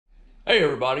Hey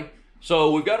everybody,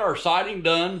 so we've got our siding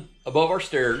done above our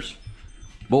stairs,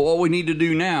 but what we need to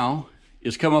do now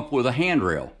is come up with a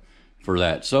handrail for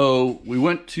that. So we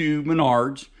went to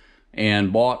Menards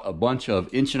and bought a bunch of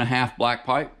 1.5-inch black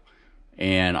pipe,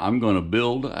 and I'm going to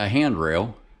build a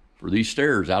handrail for these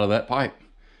stairs out of that pipe.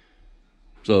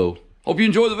 So hope you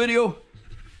enjoy the video.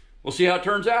 We'll see how it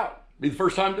turns out. Be the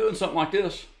first time doing something like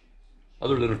this,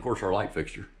 other than of course our light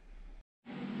fixture.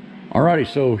 Alrighty,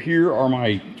 so here are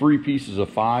my 3 pieces of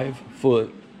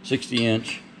 5-foot,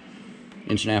 60-inch,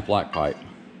 1.5-inch black pipe.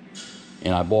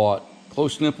 And I bought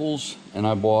close nipples and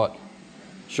I bought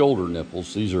shoulder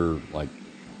nipples. These are like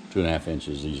 2.5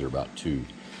 inches. These are about 2.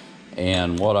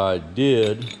 And what I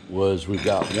did was we've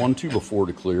got 1 2x4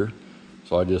 to clear.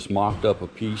 So I just mocked up a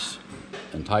piece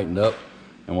and tightened up.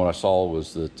 And what I saw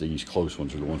was that these close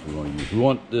ones are the ones we want to use. We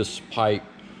want this pipe,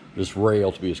 this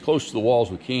rail, to be as close to the wall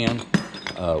as we can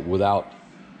without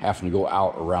having to go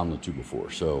out around the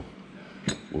 2x4. So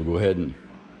we'll go ahead and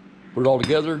put it all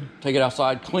together, take it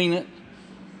outside, clean it,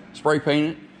 spray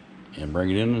paint it, and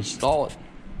bring it in and install it.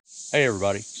 Hey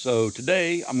everybody, so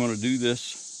today I'm going to do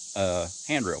this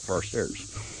handrail for our stairs.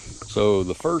 So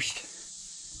the first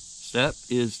step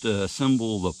is to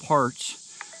assemble the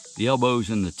parts, the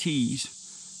elbows and the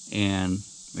T's, and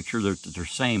make sure that they're the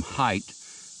same height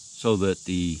so that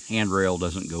the handrail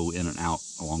doesn't go in and out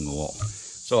along the wall.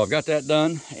 So I've got that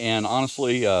done, and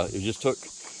honestly it just took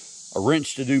a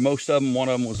wrench to do most of them. One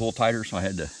of them was a little tighter, so I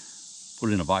had to put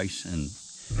it in a vise and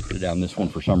put it down. This one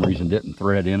for some reason didn't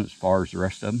thread in as far as the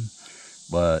rest of them,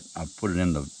 but I put it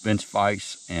in the bench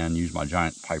vise and used my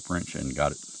giant pipe wrench and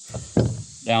got it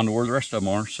down to where the rest of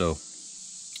them are. So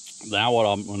now what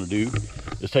I'm going to do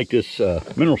is take this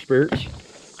mineral spirits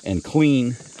and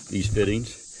clean these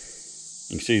fittings.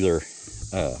 You can see they're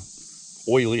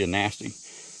oily and nasty,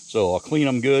 so I'll clean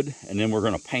them good, and then we're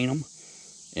going to paint them,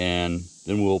 and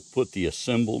then we'll put the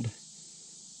assembled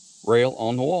rail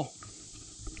on the wall.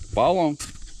 Follow along.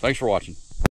 Thanks for watching.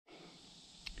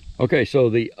 Okay, so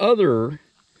the other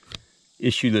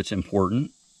issue that's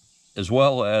important, as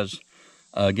well as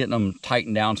getting them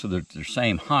tightened down so that they're the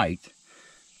same height,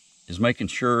 is making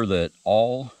sure that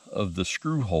all of the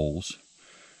screw holes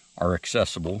are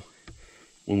accessible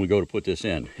when we go to put this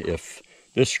in. If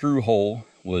this screw hole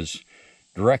was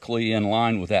directly in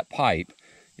line with that pipe,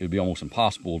 it would be almost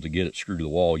impossible to get it screwed to the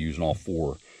wall using all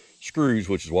 4 screws,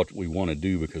 which is what we want to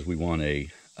do because we want a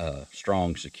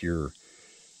strong, secure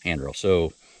handrail.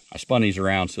 So I spun these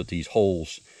around so that these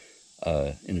holes,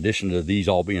 in addition to these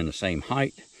all being the same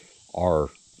height, are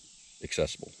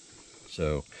accessible.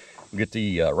 So we'll get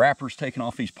the wrappers taken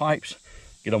off these pipes,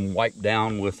 get them wiped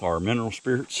down with our mineral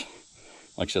spirits.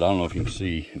 Like I said, I don't know if you can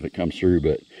see if it comes through,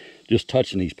 but just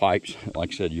touching these pipes,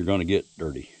 like I said, you're going to get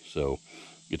dirty. So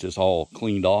get this all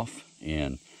cleaned off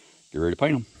and get ready to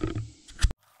paint them.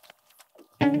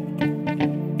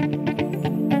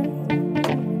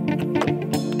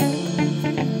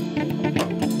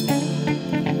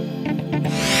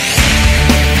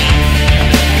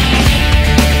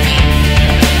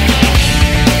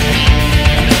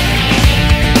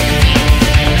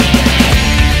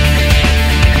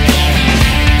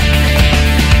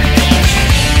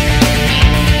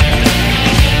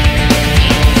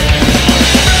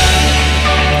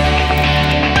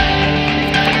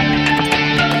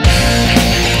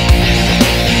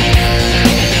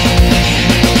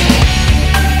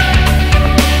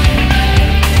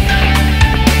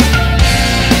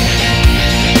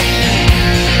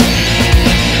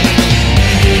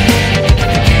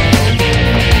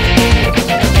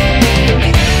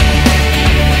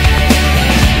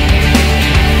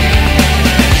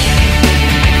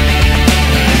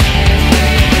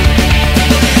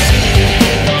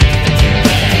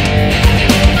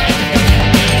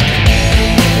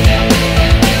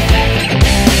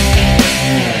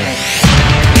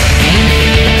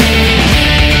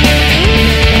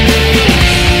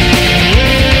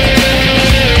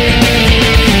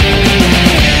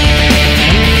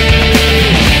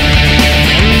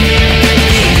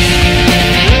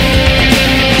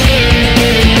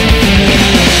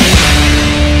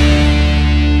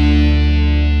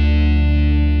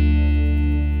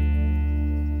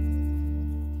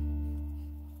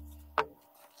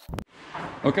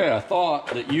 Okay, I thought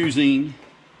that using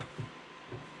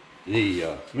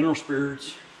the mineral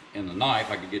spirits and the knife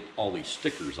I could get all these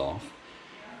stickers off,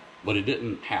 but it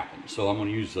didn't happen. So I'm going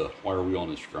to use the wire wheel on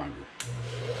this grinder.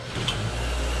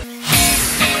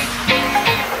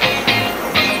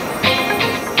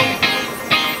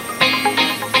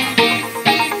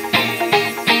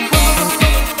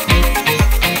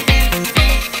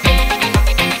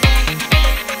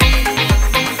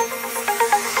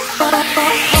 But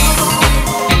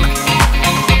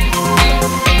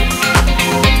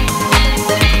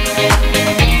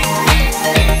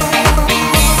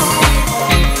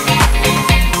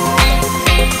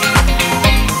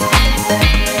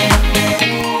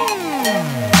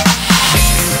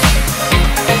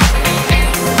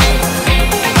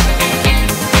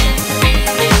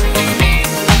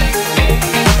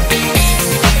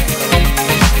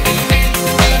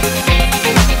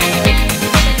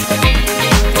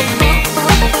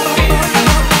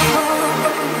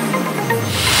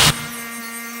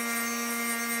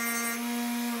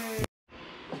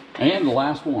And the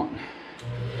last one.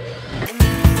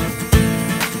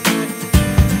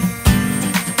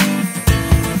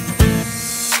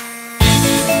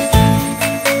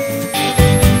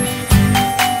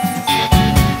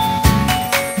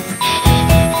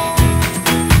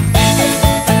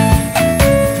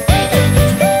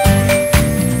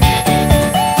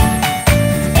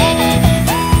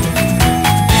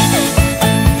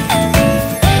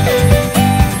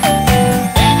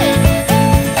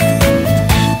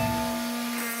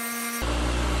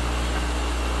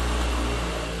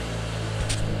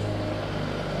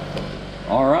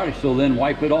 Alrighty, so then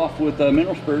wipe it off with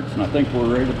mineral spirits, and I think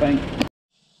we're ready to paint.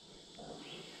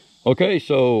 Okay,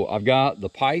 so I've got the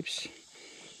pipes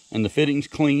and the fittings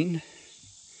cleaned,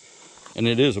 and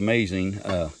it is amazing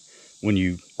when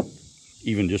you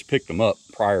even just picked them up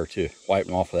prior to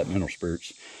wiping off of that mineral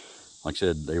spirits. Like I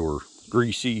said, they were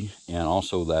greasy, and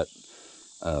also that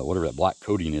whatever that black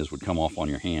coating is would come off on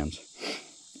your hands.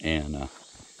 And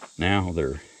now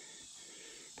they're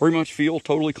pretty much feel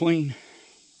totally clean.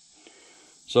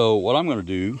 So what I'm going to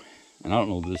do, and I don't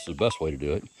know if this is the best way to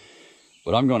do it,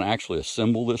 but I'm going to actually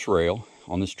assemble this rail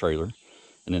on this trailer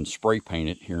and then spray paint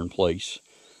it here in place.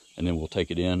 And then we'll take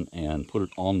it in and put it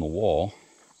on the wall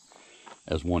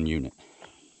as one unit.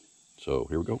 So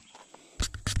here we go.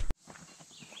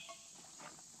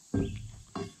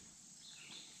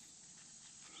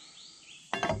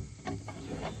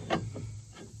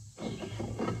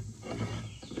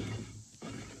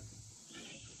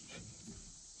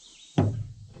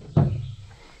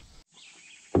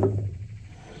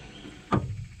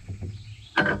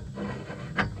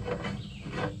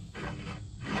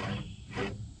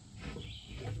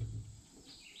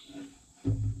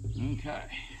 Okay.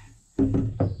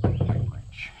 Pipe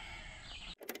wrench.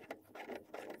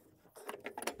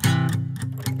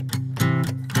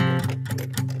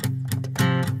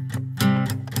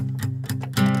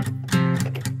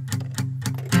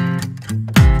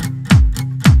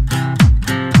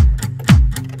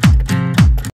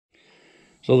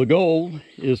 So the goal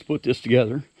is to put this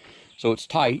together so it's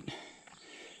tight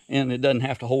and it doesn't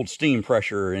have to hold steam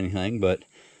pressure or anything, but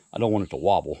I don't want it to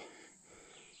wobble.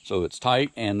 So it's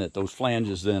tight and that those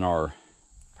flanges then are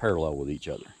parallel with each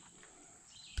other.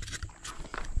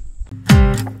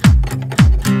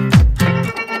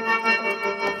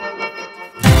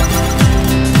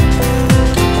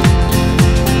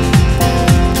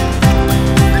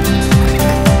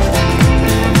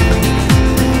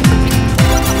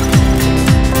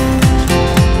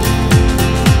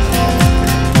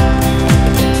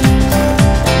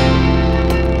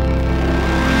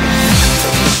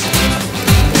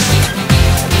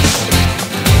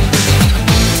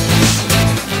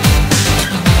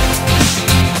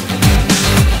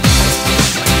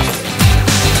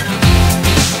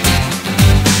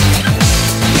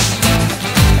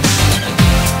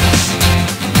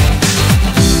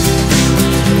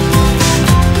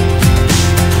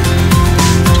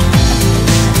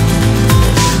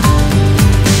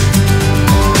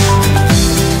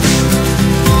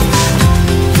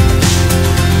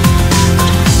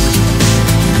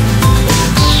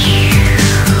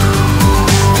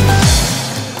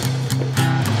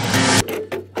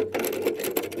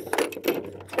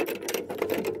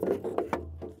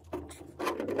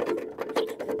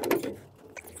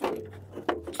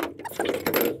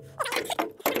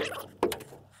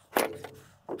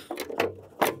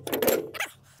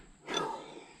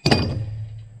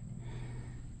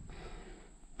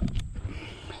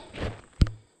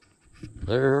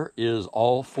 There is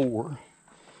all 4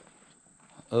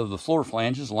 of the floor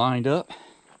flanges lined up.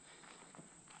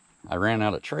 I ran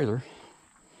out of trailer,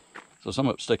 so some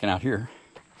of it's sticking out here.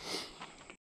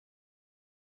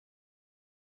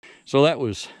 So that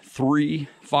was 3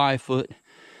 5-foot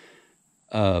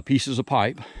pieces of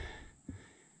pipe,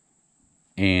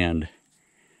 and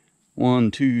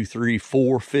 1, 2, 3,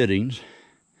 4 fittings.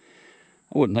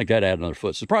 I wouldn't think I'd add another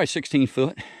foot, so it's probably 16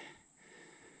 foot.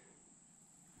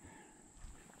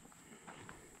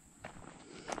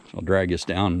 So I'll drag this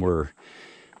down where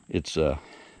it's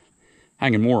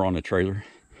hanging more on the trailer.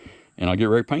 and I'll get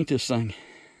ready to paint this thing.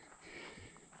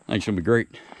 I think it's gonna be great.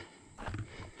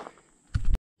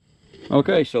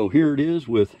 Okay, so here it is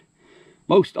with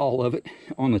most all of it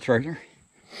on the trailer.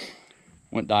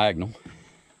 Went diagonal.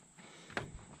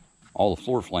 All the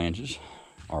floor flanges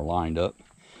are lined up,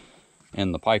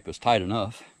 and the pipe is tight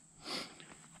enough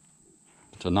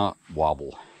to not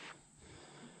wobble.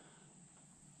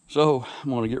 So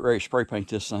I'm going to get ready to spray paint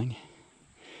this thing.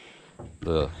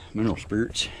 The mineral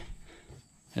spirits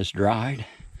has dried.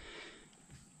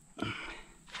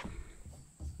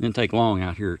 Didn't take long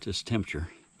out here at this temperature,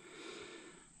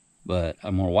 but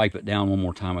I'm going to wipe it down one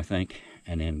more time, I think,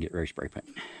 and then get ready to spray paint.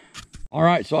 All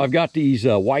right, so I've got these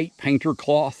white painter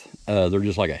cloth. They're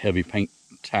just like a heavy paint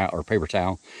towel or paper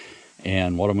towel.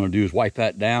 And what I'm going to do is wipe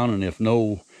that down, and if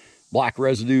no black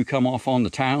residue come off on the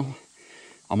towel,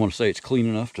 I'm going to say it's clean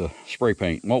enough to spray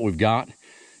paint. And what we've got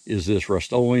is this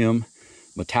Rust-Oleum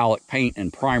metallic paint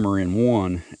and primer in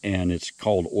one, and it's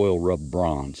called oil rub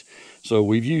bronze. So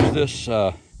we've used this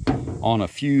on a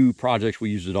few projects. We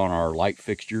used it on our light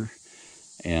fixture,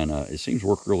 and it seems to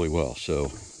work really well.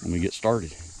 So let me get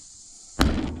started.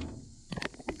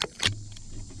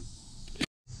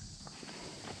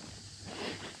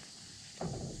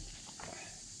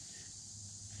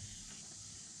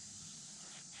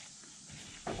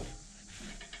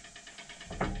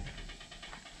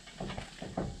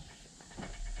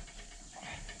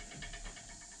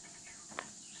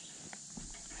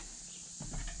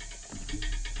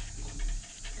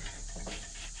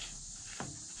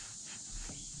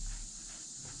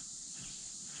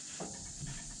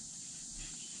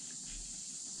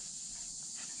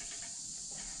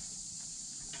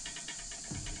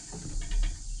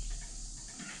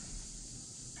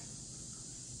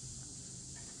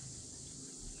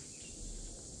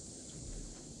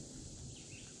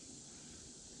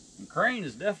 Crane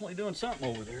is definitely doing something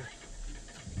over there.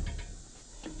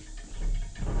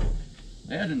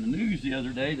 They had in the news the other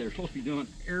day they're supposed to be doing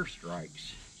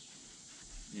airstrikes,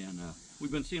 and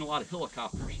we've been seeing a lot of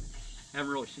helicopters.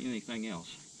 Haven't really seen anything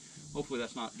else. Hopefully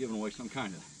that's not giving away some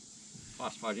kind of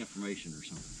classified information or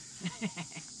something.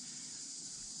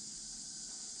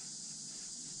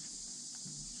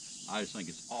 I just think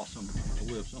it's awesome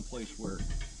to live someplace where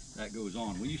that goes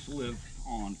on. We used to live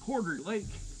on Cordery Lake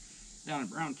down in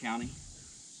Brown County,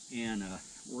 and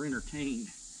we're entertained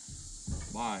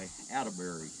by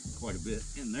Atterbury quite a bit.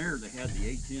 In there they had the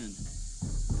A-10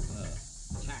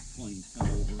 attack planes come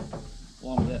over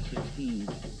along with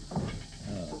F-16s,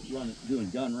 doing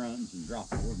gun runs and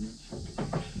dropping ordnance.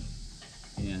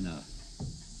 And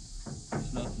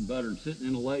it's nothing better than sitting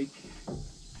in a lake,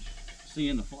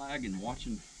 seeing the flag and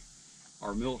watching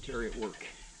our military at work.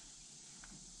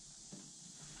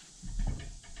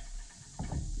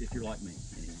 If you're like me,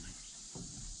 anyway.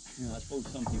 You know, I suppose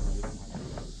some people wouldn't like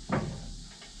it.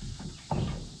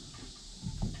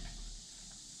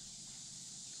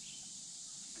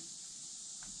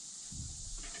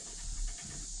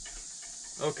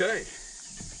 Okay,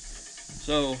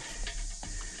 so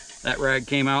that rag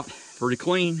came out pretty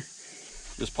clean.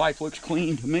 This pipe looks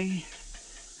clean to me.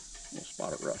 A little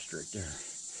spot of rust right there.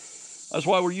 That's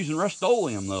why we're using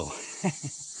Rust-Oleum though.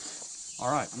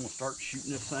 All right, I'm gonna start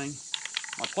shooting this thing.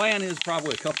 My plan is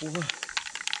probably a couple of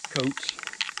coats,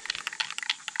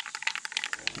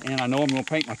 and I know I'm going to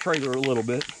paint my trailer a little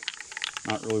bit.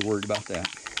 Not really worried about that.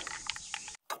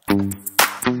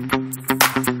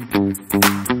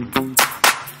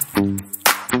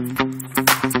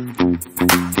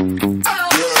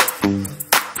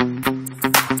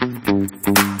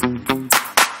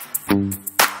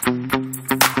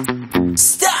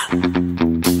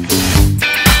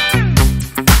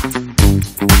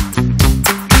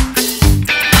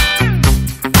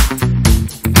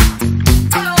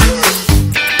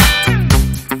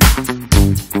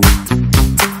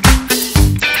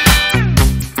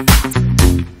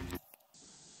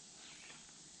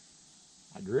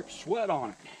 Drip sweat on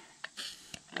it.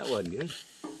 That wasn't good.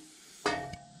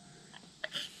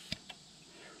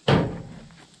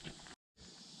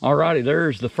 Alrighty,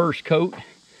 there's the first coat.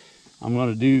 I'm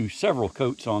going to do several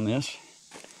coats on this,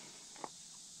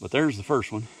 but there's the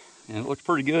first one, and it looks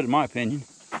pretty good in my opinion.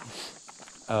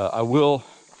 I will,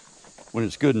 when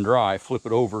it's good and dry, flip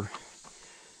it over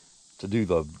to do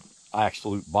the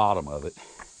absolute bottom of it,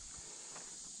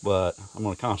 but I'm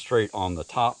going to concentrate on the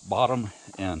top, bottom,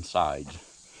 and sides.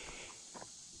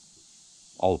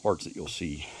 All the parts that you'll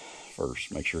see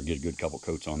first. Make sure to get a good couple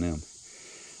coats on them.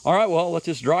 All right, well, let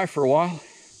this dry for a while.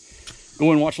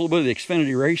 Go and watch a little bit of the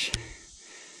Xfinity race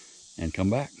and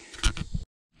come back.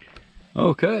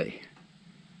 Okay,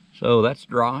 so that's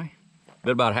dry.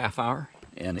 Been about a half hour,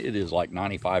 and it is like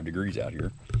 95 degrees out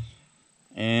here.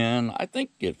 And I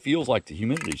think it feels like the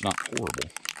humidity's not horrible.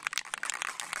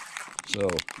 So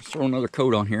let's throw another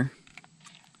coat on here.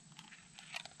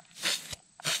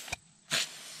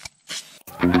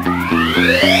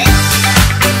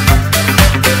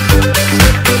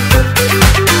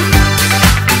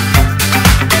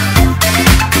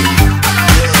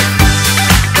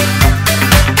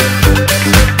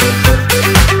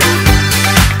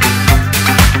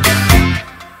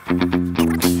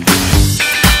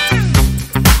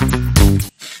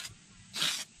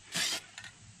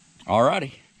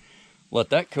 Alrighty,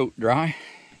 let that coat dry.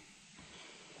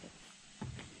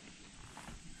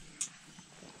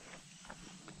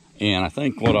 And I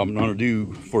think what I'm going to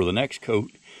do for the next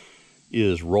coat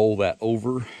is roll that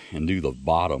over and do the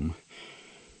bottom,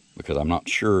 because I'm not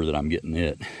sure that I'm getting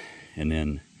it, and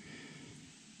then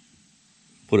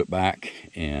put it back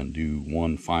and do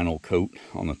one final coat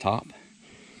on the top.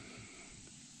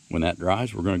 When that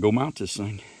dries, we're going to go mount this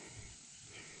thing.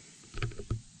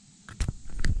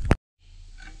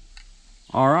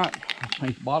 All right, let's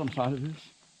paint the bottom side of this.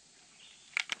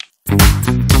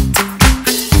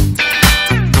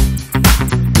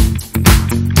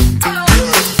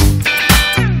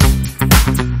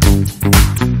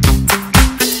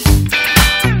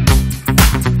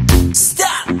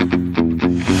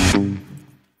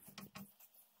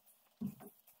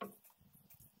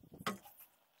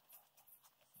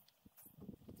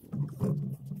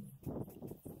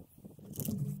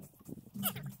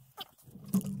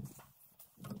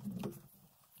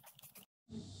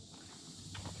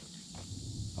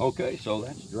 Okay, so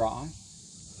that's dry.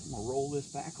 I'm gonna roll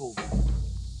this back over.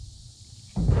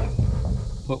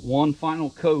 Put one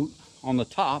final coat on the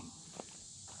top,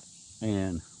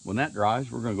 and when that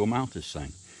dries, we're gonna go mount this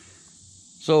thing.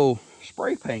 So,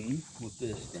 spray painting with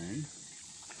this thing,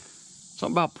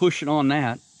 something about pushing on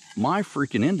that, my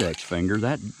freaking index finger,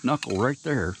 that knuckle right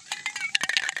there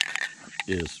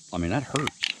is, I mean, that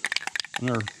hurts. I've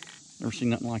never seen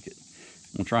nothing like it.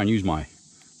 I'm gonna try and use my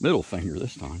middle finger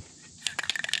this time.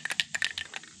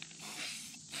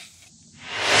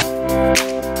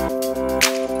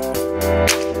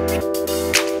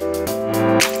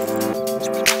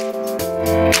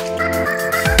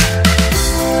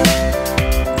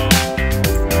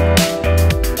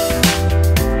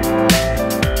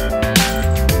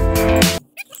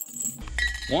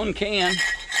 One can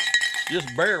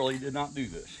just barely did not do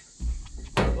this,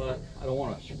 but I don't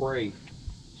want to spray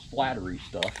splattery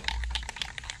stuff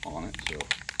on it, so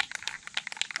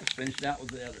let's finish that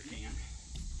with the other can.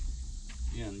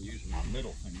 Again, using my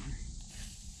middle finger.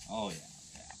 Oh yeah.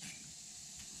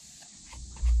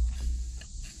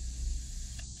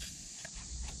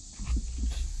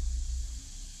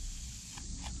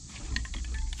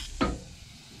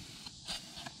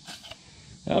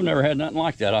 I've never had nothing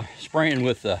like that. I'm spraying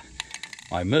with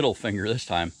my middle finger this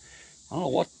time. I don't know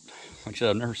what, like I said,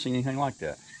 I've never seen anything like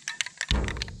that.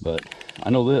 But I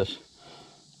know this,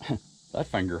 that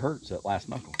finger hurts, that last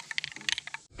knuckle.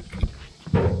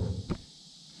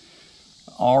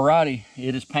 Alrighty,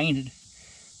 it is painted.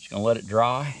 Just gonna let it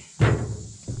dry.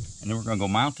 And then we're gonna go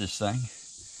mount this thing.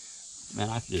 Man,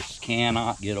 I just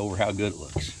cannot get over how good it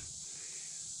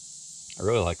looks. I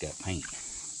really like that paint.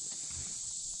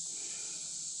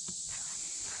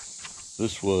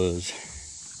 This was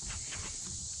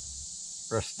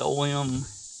Rust-Oleum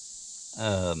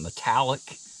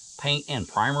metallic paint and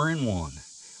primer in one,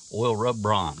 oil rub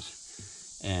bronze,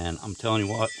 and I'm telling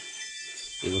you what,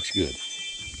 it looks good.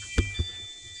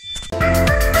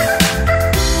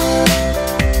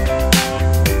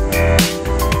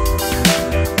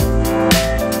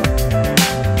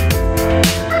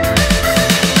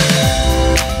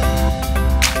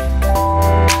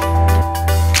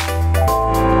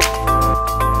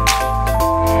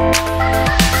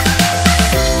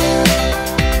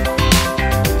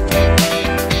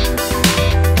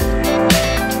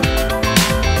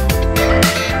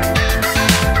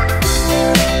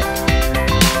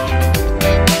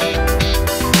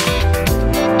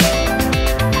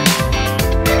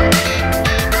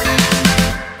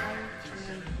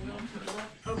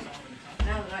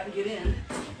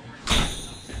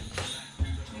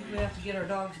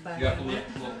 You have to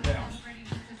look down.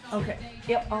 Okay.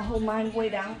 Yep, I'll hold mine way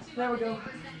down. There we go.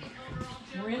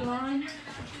 We're in line.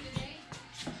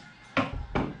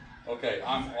 Okay,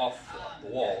 I'm off the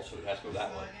wall, so it has to go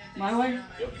that way. My way?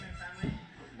 Yep.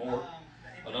 More.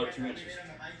 Another 2 inches.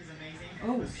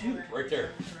 Oh, shoot. Right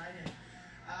there.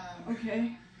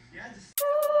 Okay.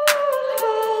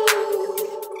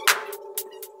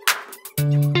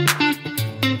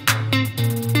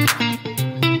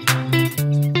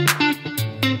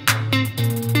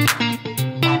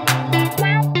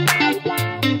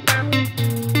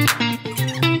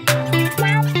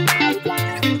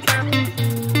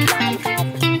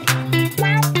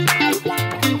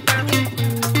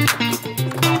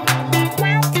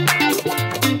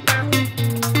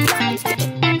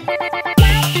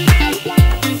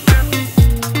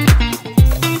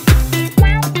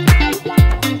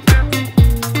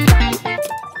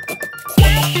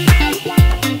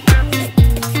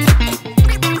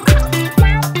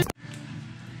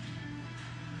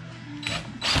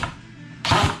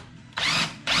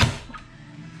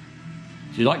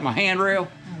 You like my handrail?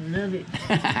 I love it.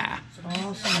 It's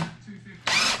awesome.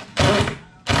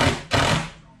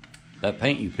 That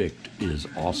paint you picked is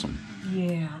awesome.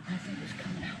 Yeah, I think it's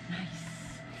coming out nice.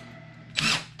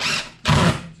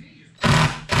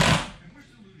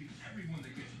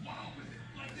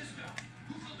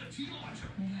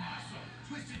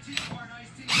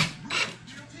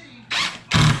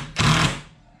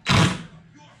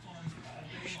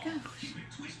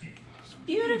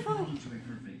 Beautiful.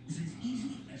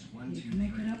 You can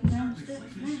make it up and down the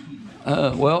steps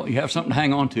now. Well, you have something to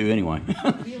hang on to anyway.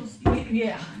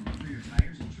 Yeah.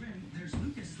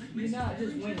 You're not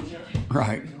just winning it.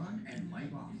 Right. If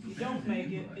you don't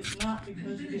make it, it's not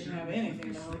because you didn't have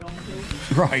anything to hold on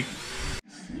to. Right.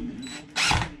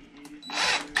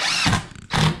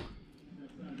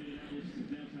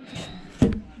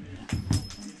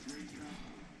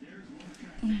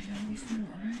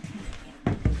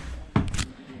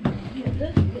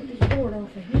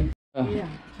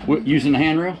 Using the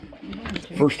handrail?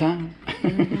 First time?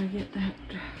 Get that.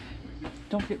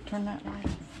 Don't turn that light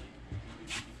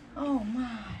off. Oh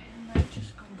my, that's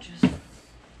just gorgeous.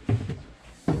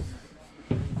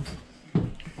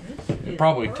 It'd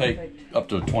probably take up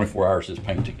to 24 hours this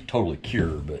paint to totally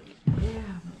cure, but Yeah,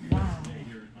 wow.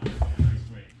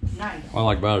 Nice. what I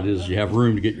like about it is you have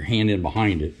room to get your hand in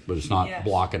behind it, but it's not Yes.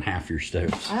 blocking half your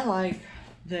steps. I like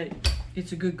that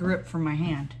it's a good grip for my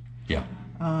hand. Yeah.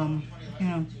 You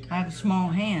know, I have a small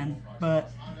hand,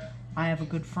 but I have a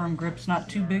good firm grip. It's not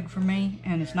too big for me,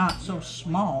 and it's not so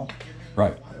small.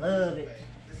 Right. I love it.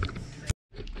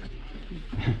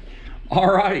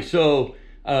 All right, so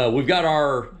we've got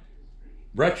our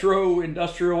retro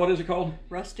industrial, what is it called?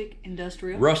 Rustic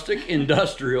industrial. Rustic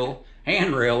industrial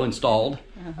handrail installed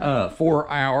for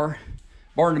our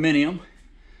barndominium.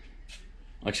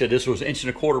 Like I said, this was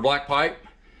 1.25" black pipe.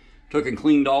 Took and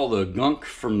cleaned all the gunk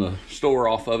from the store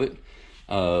off of it.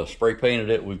 Spray painted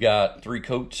it. We've got 3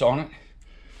 coats on it.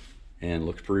 And it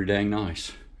looks pretty dang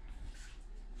nice.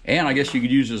 And I guess you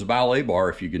could use it as a ballet bar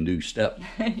if you can do step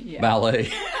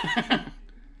ballet.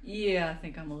 Yeah, I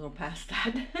think I'm a little past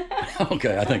that.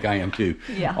 Okay, I think I am too.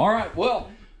 Yeah. All right, well,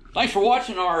 thanks for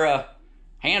watching our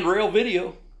handrail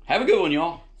video. Have a good one,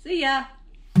 y'all. See ya.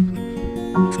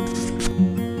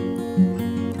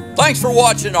 Thanks for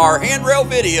watching our handrail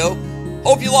video.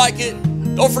 Hope you like it.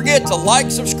 Don't forget to like,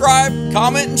 subscribe,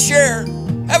 comment, and share.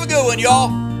 Have a good one,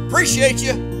 y'all. Appreciate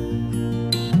you.